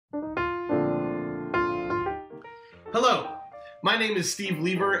Hello, my name is Steve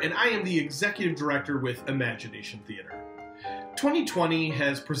Lever and I am the Executive Director with Imagination Theater. 2020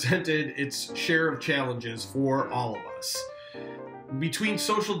 has presented its share of challenges for all of us. Between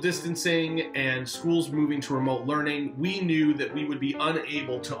social distancing and schools moving to remote learning, we knew that we would be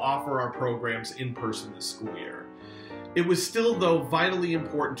unable to offer our programs in person this school year. It was still, though, vitally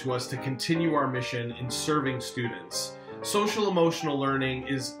important to us to continue our mission in serving students. Social emotional learning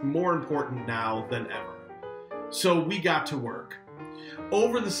is more important now than ever. So we got to work.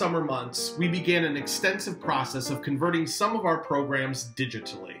 Over the summer months, we began an extensive process of converting some of our programs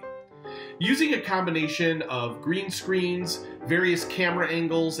digitally. Using a combination of green screens, various camera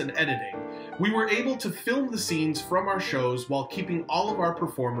angles, and editing, we were able to film the scenes from our shows while keeping all of our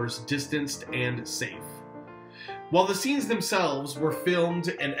performers distanced and safe. While the scenes themselves were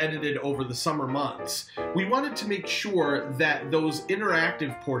filmed and edited over the summer months, we wanted to make sure that those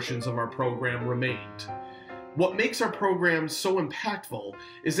interactive portions of our program remained. What makes our programs so impactful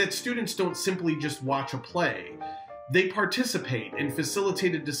is that students don't simply just watch a play. They participate in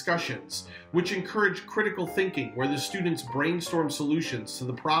facilitated discussions, which encourage critical thinking where the students brainstorm solutions to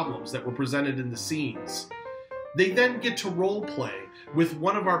the problems that were presented in the scenes. They then get to role play with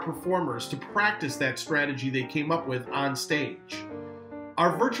one of our performers to practice that strategy they came up with on stage.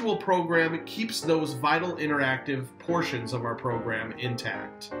 Our virtual program keeps those vital interactive portions of our program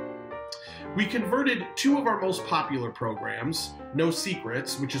intact. We converted two of our most popular programs, No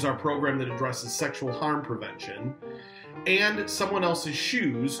Secrets, which is our program that addresses sexual harm prevention, and Someone Else's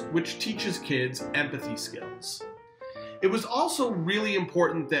Shoes, which teaches kids empathy skills. It was also really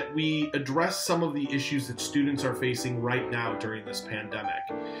important that we address some of the issues that students are facing right now during this pandemic.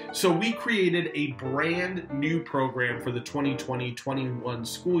 So we created a brand new program for the 2020-21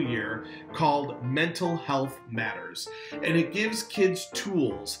 school year called Mental Health Matters. And it gives kids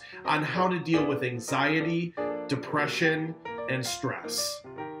tools on how to deal with anxiety, depression, and stress.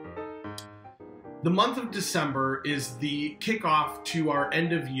 The month of December is the kickoff to our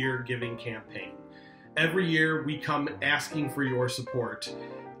end of year giving campaign. Every year we come asking for your support,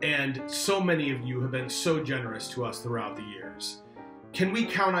 and so many of you have been so generous to us throughout the years. Can we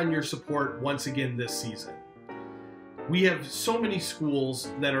count on your support once again this season? We have so many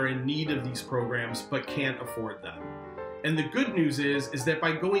schools that are in need of these programs but can't afford them. And the good news is that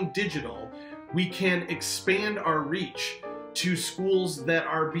by going digital, we can expand our reach to schools that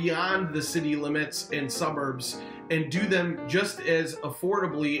are beyond the city limits and suburbs and do them just as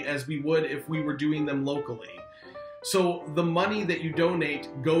affordably as we would if we were doing them locally. So the money that you donate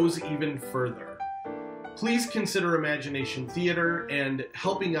goes even further. Please consider Imagination Theater and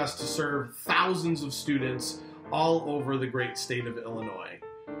helping us to serve thousands of students all over the great state of Illinois.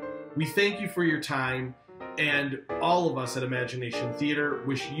 We thank you for your time, and all of us at Imagination Theater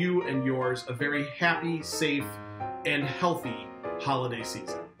wish you and yours a very happy, safe, and healthy holiday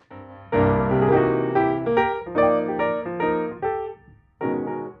season.